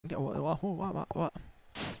What?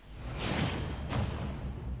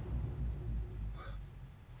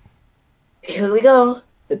 Here we go.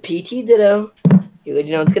 The PT Ditto. You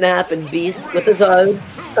already know what's gonna happen. Beast with the Zard.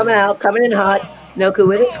 Coming in hot. Noku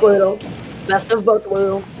with its Squirtle. Best of both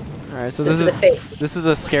worlds. Alright, so this is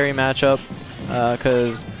a scary matchup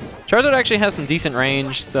because Charizard actually has some decent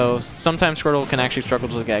range, so sometimes Squirtle can actually struggle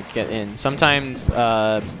to get in. Sometimes,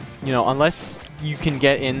 you know, unless you can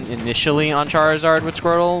get in initially on Charizard with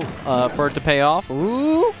Squirtle for it to pay off,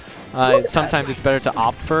 sometimes it's better to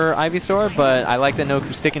opt for Ivysaur, but I like that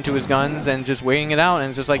Noku's sticking to his guns and just waiting it out, and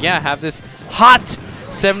it's just like, yeah, have this hot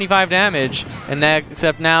 75 damage, and that,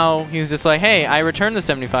 except now he's just like, hey, I returned the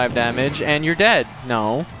 75 damage, and you're dead.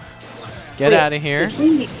 No. Get out of here.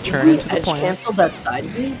 Turn into the point. Cancel that side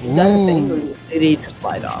beat? Is that a thing, or did he just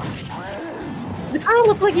slide off? Does it kind of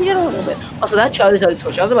look like he did a little bit? Also, that Charizard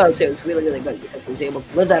switch, I was about to say it was really, really good because he was able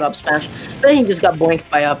to live that up smash, but then he just got boinked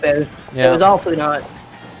by up air, so it was all food not.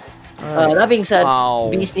 That being said,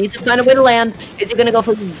 Beast needs to find a way to land. Is he gonna go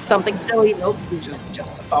for something silly? Nope,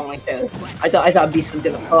 just a falling there. I thought Beast was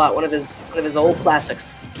gonna pull out one of his old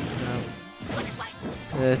classics.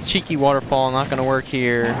 The cheeky waterfall not gonna work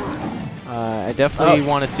here. I definitely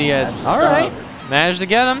want to see it. All right, managed to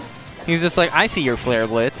get him. He's just like, I see your flare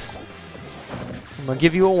blitz. I'm gonna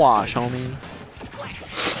give you a wash, homie.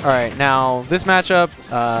 All right, now this matchup,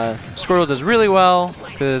 Squirtle does really well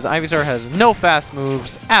because Ivysaur has no fast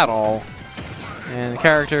moves at all, and the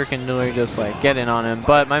character can literally just like get in on him.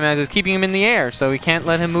 But my man is keeping him in the air, so we can't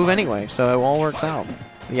let him move anyway. So it all works out.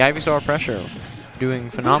 The Ivysaur pressure, doing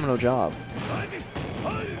a phenomenal job.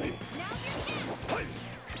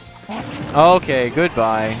 Okay,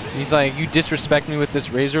 goodbye. He's like, you disrespect me with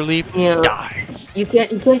this Razor Leaf? Yeah. Die. You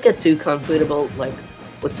can't get too comfortable like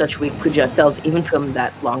with such weak projectiles, even from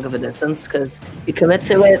that long of a distance, because you commit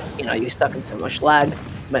to it, you know, you're stuck in so much lag. You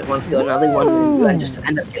might want to do another one and just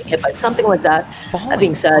end up getting hit by something like that. That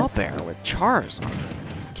being said, up air with Charizard.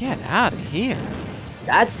 Get out of here.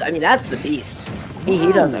 That's the Beast.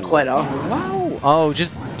 He does that quite often. Wow. Oh,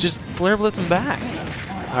 just flare blitz him back.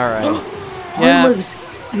 All right. Yeah. Moves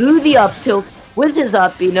through the up tilt with his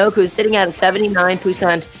up B. Noku is sitting at a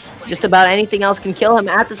 79%. Just about anything else can kill him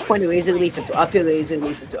at this point. A Razor Leaf into up B, Razor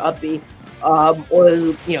Leaf into up B, or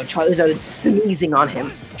you know, Charizard sneezing on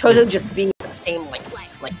him. Charizard just being in the same like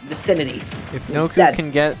vicinity. If Noku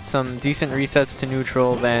can get some decent resets to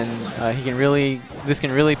neutral, then this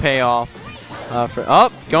can really pay off.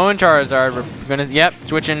 Going Charizard. We're gonna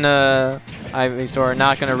switching to Ivysaur.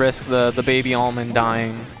 Not gonna risk the baby almond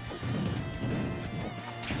dying.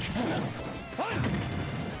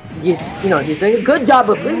 Yes, you know, he's doing a good job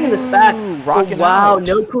of bringing this back. Wow,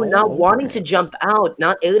 Noku not wanting to jump out,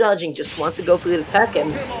 not air dodging, just wants to go for the attack,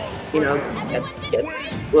 and you know, gets a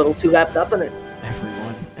little too wrapped up in it.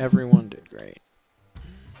 Everyone did great.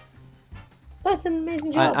 That's an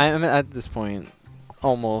amazing job. I'm at this point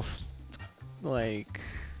almost like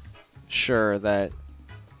sure that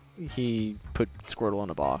he put Squirtle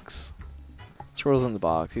in a box. Squirtle's in the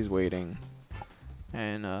box. He's waiting,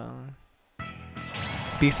 and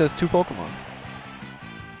Beast has 2 Pokemon.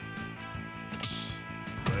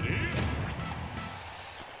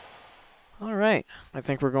 Alright, I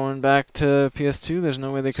think we're going back to PS2. There's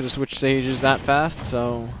no way they could have switched stages that fast,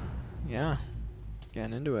 so yeah,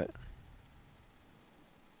 getting into it.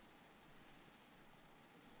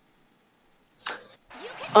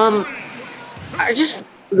 I just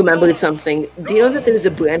remembered something. Do you know that there's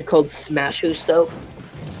a brand called Smasher Soap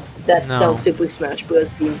that sells Super Smash Bros.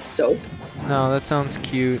 Themed soap? No, that sounds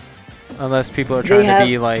cute. Unless people are trying to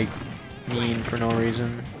be like mean for no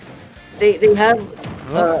reason. They have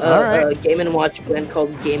a Game & Watch brand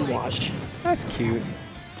called Game Wash. That's cute.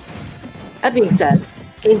 That being said,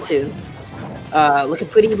 Game 2. Looking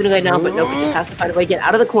pretty even right now, but Noku just has to find a way to get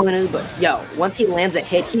out of the corner. But yo, once he lands a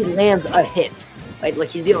hit, he lands a hit. Right? Like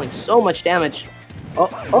he's dealing so much damage.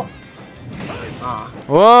 Oh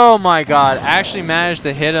my god. Actually managed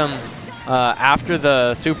to hit him after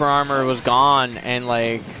the super armor was gone, and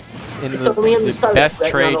like in the best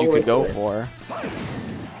trade you could go for.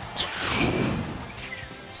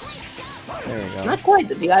 There we go. Not quite.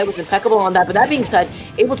 The guy was impeccable on that, but that being said,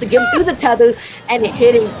 able to get through the tether and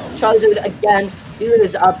hitting Charizard again through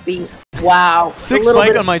his up B. Wow. 6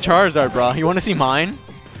 spike on my Charizard, bro. You want to see mine?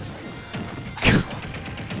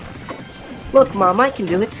 Look, Mom, I can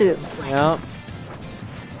do it too. Yep.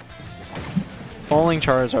 Falling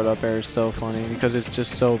Charizard up air is so funny because it's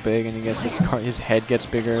just so big, and he gets his head gets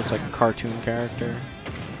bigger. It's like a cartoon character.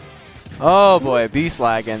 Oh boy, Beast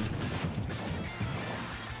lagging.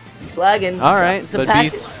 He's lagging. All right, but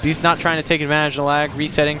Beast not trying to take advantage of the lag,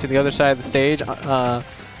 resetting to the other side of the stage.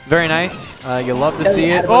 Very nice. You love to see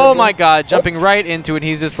it. Oh my god, jumping right into it.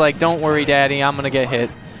 He's just like, don't worry, daddy, I'm going to get hit.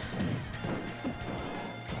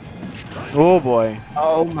 Oh boy.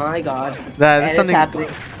 Oh my god. That's something. Happening.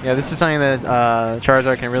 Yeah, this is something that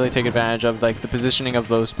Charizard can really take advantage of. Like the positioning of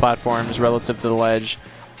those platforms relative to the ledge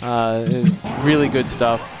is really good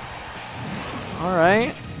stuff. All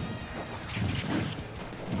right.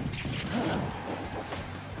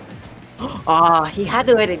 He had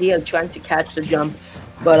the right idea of trying to catch the jump,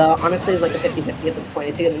 but honestly, it's like a 50-50 at this point.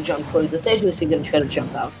 Is he going to jump towards the stage, or is he going to try to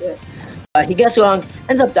jump out there? He gets wrong,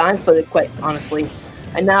 ends up dying for it, quite honestly.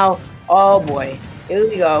 And now, oh boy, here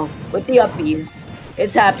we go with the up Bs.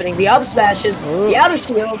 It's happening. The up smashes, the outer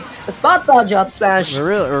shield, the spot dodge up smash.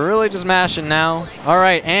 We're really just mashing now. All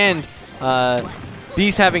right, and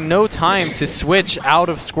B's having no time to switch out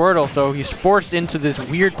of Squirtle, so he's forced into this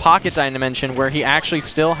weird pocket dimension where he actually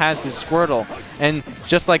still has his Squirtle. And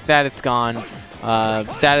just like that, it's gone.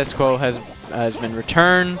 Status quo has been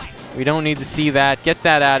returned. We don't need to see that. Get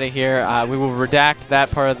that out of here. We will redact that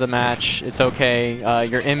part of the match. It's okay.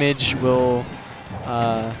 Your image will.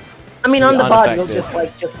 I mean, on the bot, you'll just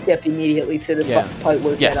skip immediately to the part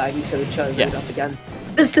where that Ivysaur Charizard up again.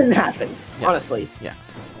 This didn't happen, honestly. Yeah.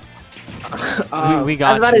 We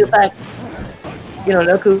got as a matter of fact, you know,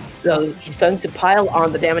 Noku, though, he's starting to pile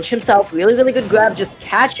on the damage himself. Really, really good grab, just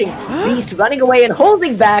catching Beast, running away and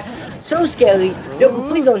holding back. So scary. Noku,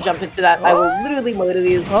 please don't jump into that. I will literally murder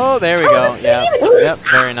you. Oh, there we go. Yep,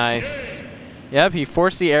 very nice. Yep, he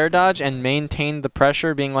forced the air dodge and maintained the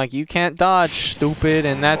pressure, being like, you can't dodge, stupid,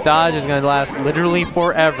 and that dodge is going to last literally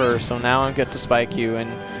forever. So now I get to spike you,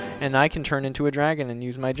 and I can turn into a dragon and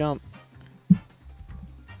use my jump.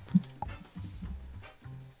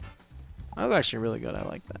 That was actually really good. I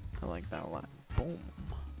like that. I like that a lot. Boom.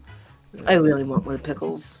 I really want more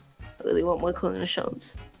pickles. I really want more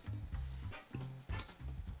cornichons.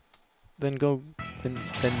 Then go, then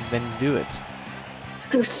do it.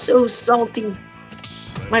 They're so salty.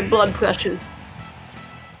 My blood pressure.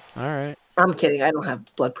 All right. I'm kidding. I don't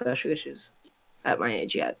have blood pressure issues at my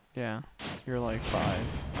age yet. Yeah, you're like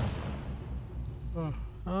 5.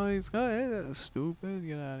 Oh, he's got it. That's stupid.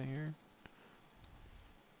 Get out of here.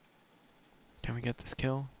 Can we get this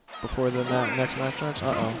kill before the next match starts?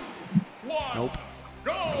 Uh-oh. Nope.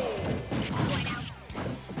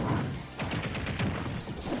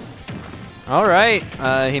 All right.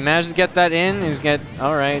 He managed to get that in. He's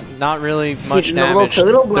all right. Not really much damage.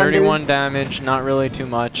 31 damage. Not really too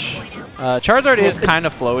much. Charizard is kind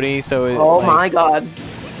of floaty, so oh my god.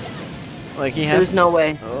 Like he has. There's no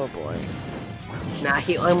way. Oh boy. Nah,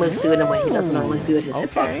 he almost do it in a way he doesn't always do it. His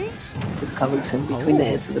hitbox just covers him between the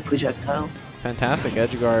hits of the projectile. Fantastic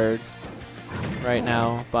edge guard right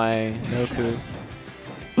now by Noku.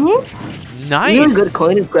 Nice. Really good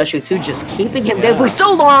coin pressure too, just keeping him there for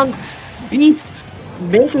so long. Beast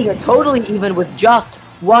making it totally even with just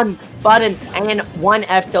one button and one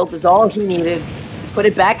F tilt is all he needed to put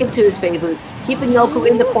it back into his favor, keeping Noku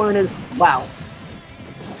in the corner. Wow.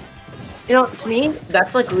 You know, to me,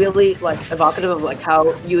 that's like really like evocative of like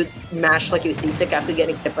how you would mash like your C-stick after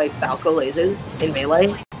getting hit by Falco lasers in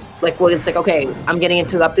Melee. Like, well, it's like, okay, I'm getting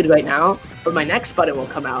interrupted right now, but my next button will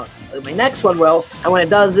come out. My next one will, and when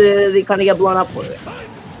it does, they kind of get blown up for it.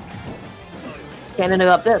 Can't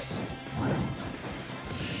interrupt this.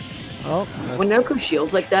 Oh, when Noku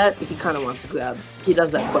shields like that, he kind of wants to grab. He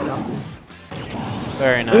does that quite often.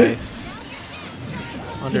 Very nice.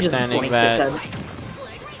 Understanding that.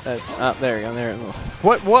 There you go. There.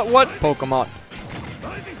 What Pokemon?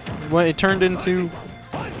 When it turned into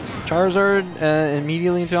Charizard,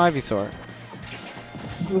 immediately into Ivysaur.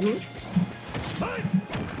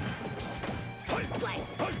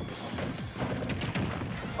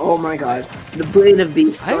 Oh my god. The Blade of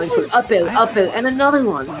Beast going for up air, and another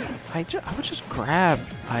one. I would just grab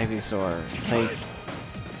Ivysaur.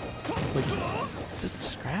 Like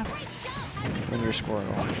just grab it when you're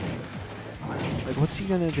Squirtle. Like, what's he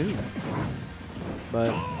gonna do? But,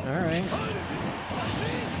 alright.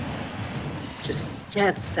 Just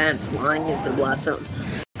get sent flying into the blast zone.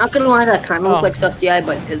 Not gonna lie, that kind of looked like Susty,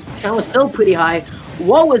 but his sound was still pretty high.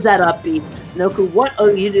 What was that upbeat? Noku, what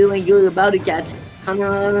are you doing? You're about to get kind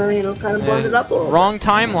of, you know, blown it up a little. Wrong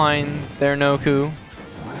timeline there, Noku.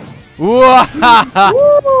 Woo!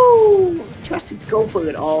 Tries to go for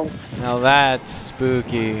it all. Now that's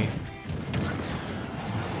spooky.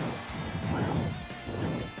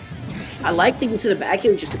 I like the use of the back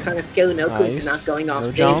heel just to kind of scare Noku into not going off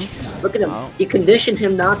stage. Look at him. You condition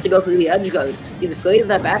him not to go through the edge guard. He's afraid of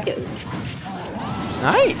that back heel.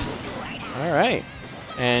 Nice. All right.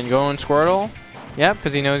 And going Squirtle. Yep,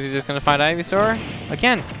 because he knows he's just going to fight Ivysaur.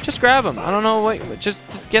 Again, just grab him. I don't know what.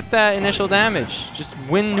 Just get that initial damage. Just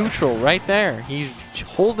win neutral right there. He's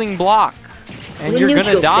holding block, and you're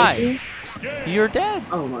gonna die. You're dead.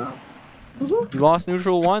 Oh wow. You lost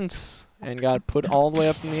neutral once and got put all the way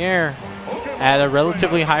up in the air at a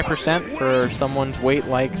relatively high percent for someone's weight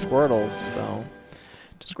like Squirtle's. So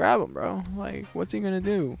just grab him, bro. Like, what's he gonna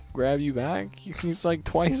do? Grab you back? He's like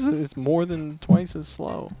twice. It's more than twice as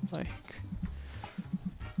slow. Like.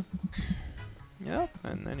 Yep,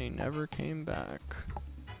 and then he never came back.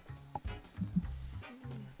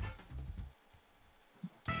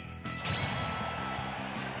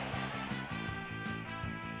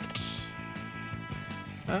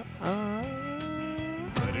 Alright,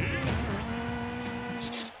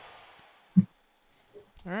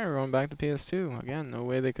 we're going back to PS2. Again, no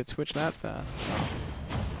way they could switch that fast.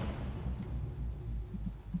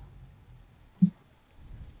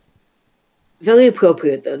 Very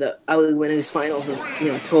appropriate though that our winners finals is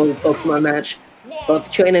total Pokemon match.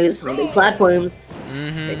 Both trainers on big platforms,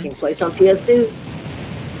 taking place on PS2.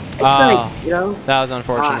 It's nice, That was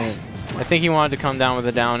unfortunate. I think he wanted to come down with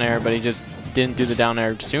a down air, but he just didn't do the down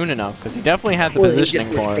air soon enough because he definitely had the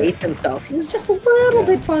positioning for it. Himself. He was just a little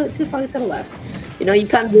bit too far to the left. You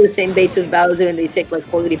can't do the same baits as Bowser and they take like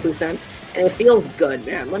 40%. And it feels good,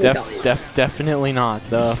 man. Let me tell you. Definitely not.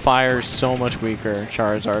 The fire's so much weaker,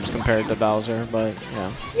 Charizard's, compared to Bowser, but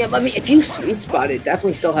yeah. Yeah, but I mean, if you sweet spot it,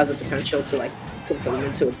 definitely still has the potential to like confirm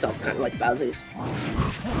into itself, kind of like Bowser's.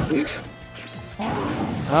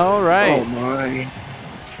 All right. Oh my.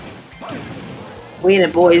 We in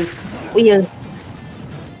it, boys. We in.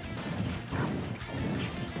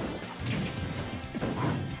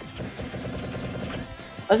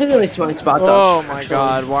 That's a really smart spot, though. Oh my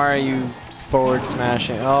god, why are you forward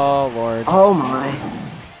smashing? Oh lord. Oh my.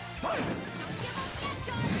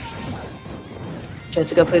 Tries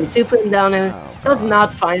to go for the 2-pin down there. Does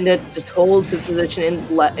not find it. Just holds his position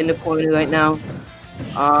in the corner right now.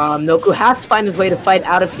 Noku has to find his way to fight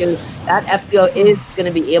out of here. That FBO is going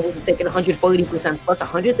to be able to take in 140% plus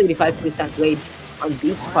 135% weight on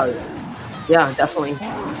Beast's part. Yeah, definitely.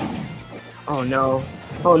 Oh no.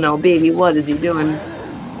 Oh no, baby, what is he doing?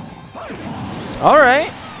 All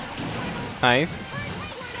right. Nice.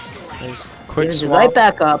 Quick swap. Right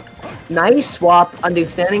back up. Nice swap.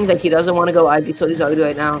 Understanding that he doesn't want to go Ivysaur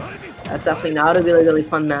right now. That's definitely not a really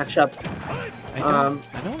fun matchup. I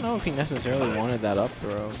don't know if he necessarily wanted that up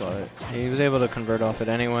throw, but he was able to convert off it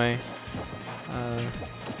anyway.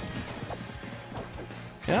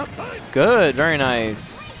 Yep. Good. Very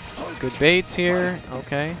nice. Good baits here.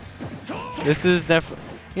 Okay. This is definitely...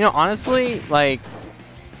 honestly, like...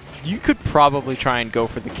 You could probably try and go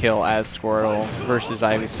for the kill as Squirtle versus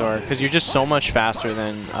Ivysaur, because you're just so much faster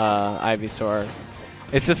than Ivysaur.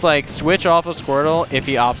 It's just like, switch off of Squirtle if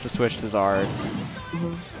he opts to switch to Zard.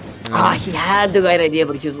 He had the right idea,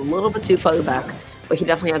 but he was a little bit too far back. But he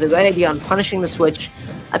definitely had the right idea on punishing the switch.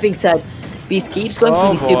 That being said, Beast keeps going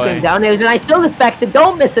for these 2-pin down airs, and I still expect that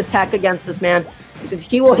don't miss attack against this man, because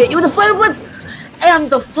he will hit you with a Flame Blitz and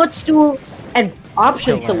the footstool and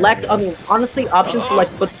option select. I mean, honestly, option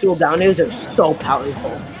select footstool down airs are so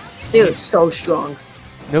powerful. They are so strong.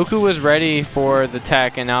 Noku was ready for the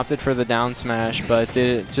tech and opted for the down smash, but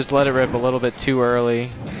just let it rip a little bit too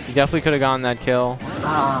early. He definitely could have gotten that kill.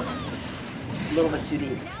 A little bit too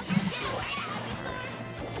deep.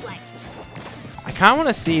 I kind of want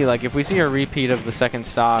to see, like, if we see a repeat of the second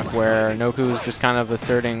stock where Noku is just kind of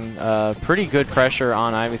asserting pretty good pressure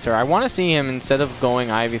on Ivysaur. I want to see him, instead of going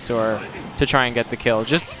Ivysaur to try and get the kill,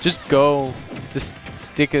 just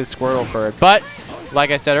stick his Squirtle for it. But like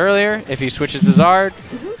I said earlier, if he switches to Zard,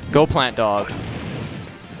 go Plant Dog.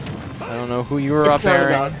 I don't know who you were up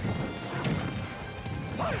airing.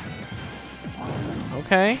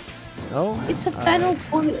 Okay. Oh. It's a Final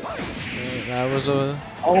Tornado. That was a...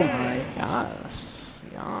 Oh my. Yes.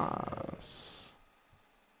 Yes.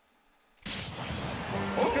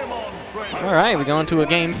 Alright, we go into a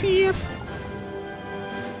game 5.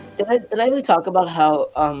 Did I really talk about how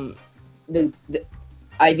the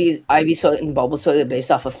Ivysaur and Bulbasaur are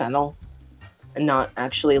based off of fennel and not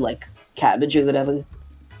actually like cabbage or whatever?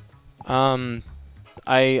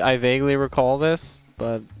 I vaguely recall this,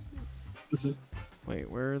 but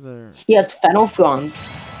wait, where are the... He has fennel fronds.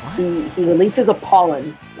 He releases a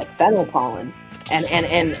pollen, like fennel pollen,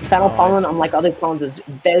 and fennel pollen, unlike other pollens, is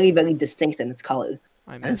very distinct in its color.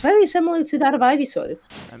 And it's very similar to that of Ivysaur.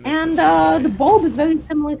 And the bulb is very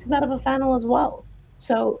similar to that of a fennel as well.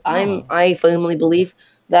 So I firmly believe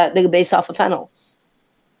that they're based off of fennel.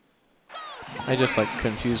 I just like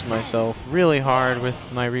confused myself really hard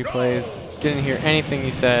with my replays. Didn't hear anything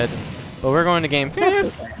you said, but we're going to game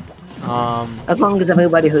 5. As long as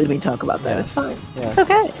everybody heard me talk about that, it's fine. Yes. It's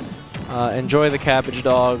okay. Enjoy the cabbage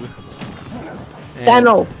dog.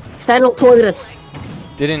 And Fennel tortoise.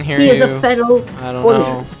 Didn't hear He you. is a fennel I don't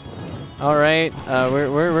tortoise. know. All right,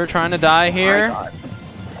 we're trying to die here,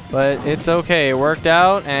 but it's okay. It worked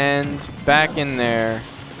out, and back in there.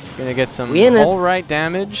 Gonna get some all right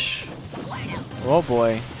damage. Oh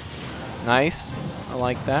boy, nice. I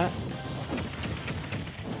like that.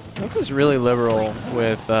 Noku's really liberal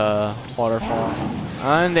with waterfall,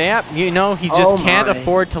 and yeah, you know he just can't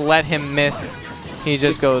afford to let him miss. He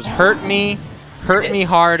just goes, hurt me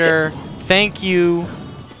harder. Thank you.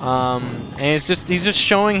 And he's just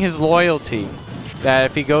showing his loyalty that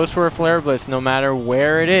if he goes for a flare blitz, no matter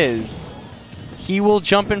where it is, he will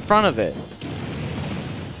jump in front of it.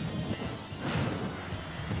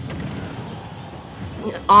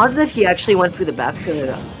 Odd that he actually went through the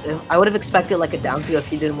backfield. I would have expected like a downfield if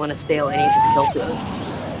he didn't want to stale any of his kill fields.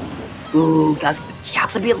 Ooh, guys, he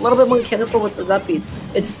has to be a little bit more careful with the guppies.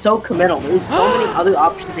 It's so committal. There's so many other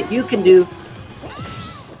options that you can do.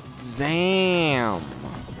 Damn.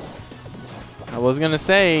 I was gonna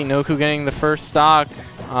say Noku getting the first stock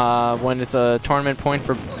when it's a tournament point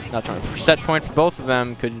for set point for both of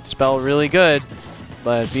them could spell really good.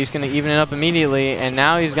 But Beast's going to even it up immediately, and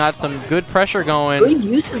now he's got some good pressure going. Good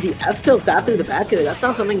use of the F-tilt after the back there. That's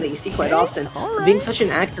not something that you see quite often. Right. Being such an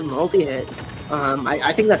active multi-hit,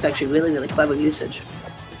 I think that's actually really, really clever usage.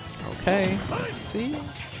 Okay, let's see.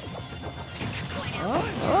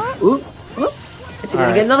 Ooh. Is he going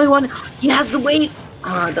to get another one? He has the weight.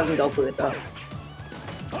 Doesn't go for it, though.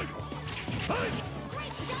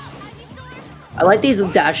 I like these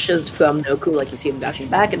dashes from Noku, like you see him dashing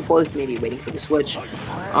back and forth, maybe waiting for the switch.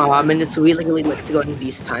 And it's really, really like going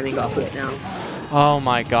Beast timing off right now. Oh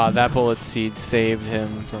my god, that bullet seed saved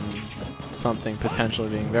him from something potentially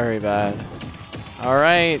being very bad.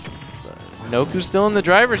 Alright, Noku's still in the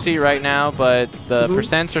driver's seat right now, but the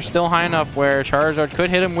percents are still high enough where Charizard could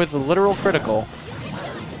hit him with a literal critical.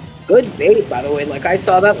 Good bait, by the way. Like, I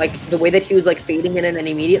saw that, like, the way that he was, like, fading in and then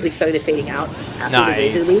immediately started fading out after the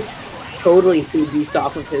laser leap. Totally threw Beast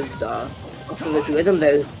off of his rhythm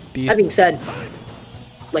there. That being said,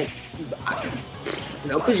 like,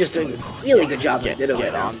 Noku's just doing a really good job. Get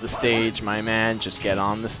on the stage, my man. Just get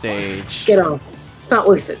on the stage. Get on. It's not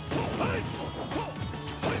worth it.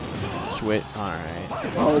 Switch. All right.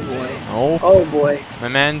 Oh boy. Oh boy. My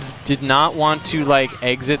man did not want to like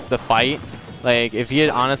exit the fight. Like if he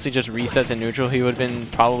had honestly just reset to neutral, he would have been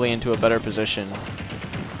probably into a better position.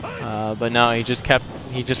 But no, he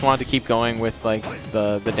just wanted to keep going with like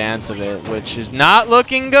the dance of it, which is not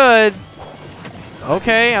looking good.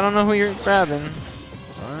 Okay, I don't know who you're grabbing.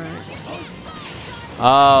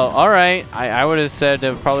 All right. I would have said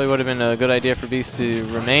it probably would have been a good idea for Beast to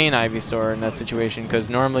remain Ivysaur in that situation, because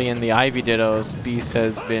normally in the Ivy Dittos, Beast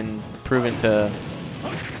has been proven to.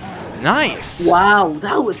 Nice. Wow,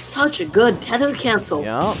 that was such a good tether cancel.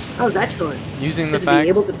 Yep. That was excellent. Using the fact. Be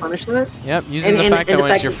able to punish that. Yep. Using the fact that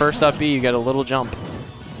when it's your first up B, you get a little jump.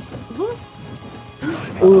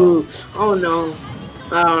 Ooh. Oh no.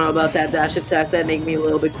 I don't know about that dash attack. That made me a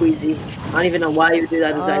little bit queasy. I don't even know why you do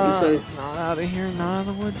that as Ivysaur. Not out of here. Not out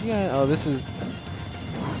of the woods yet. Oh, this is.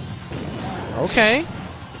 Okay.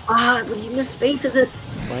 But you missed space. Is it?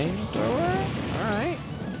 Flamethrower. All right.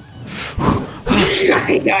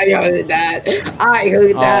 I heard that. I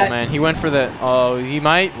heard that. Oh man, he went for the. Oh, he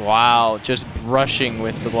might. Wow, just brushing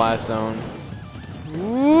with the blast zone.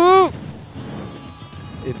 Woo!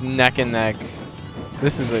 It's neck and neck.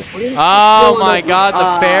 This is it. Oh my god,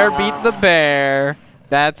 the fair beat the bear.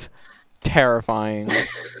 That's terrifying.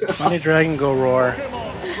 Funny Dragon go roar.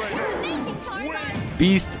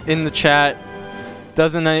 Beast in the chat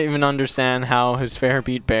doesn't even understand how his fair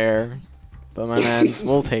beat bear. But my mans,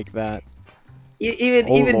 we'll take that.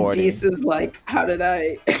 Even Beast is like, how did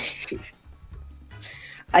I?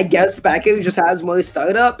 I guess Baku just has more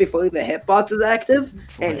startup before the hitbox is active,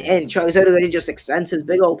 and Charizard already just extends his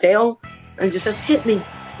big old tail and just says, "Hit me,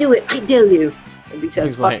 do it, I dare you." And Beast says,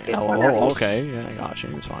 he's like, "Oh, okay, yeah, I got you,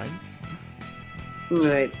 it's fine." All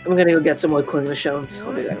right, I'm gonna go get some more Queen Lachons.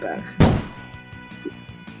 I'll be right back.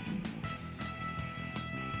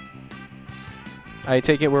 I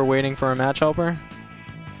take it we're waiting for a match helper?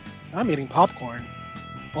 I'm eating popcorn.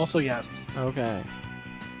 Also, yes. Okay.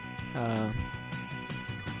 Well,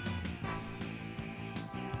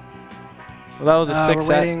 that was a 6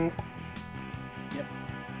 set. Waiting. Yep.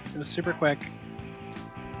 It was super quick.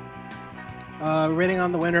 We're waiting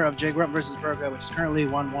on the winner of J Grunt versus Virgo, which is currently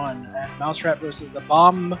 1-1, and Mousetrap versus the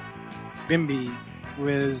Bomb Bimby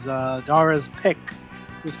with Dara's pick,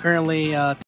 who's currently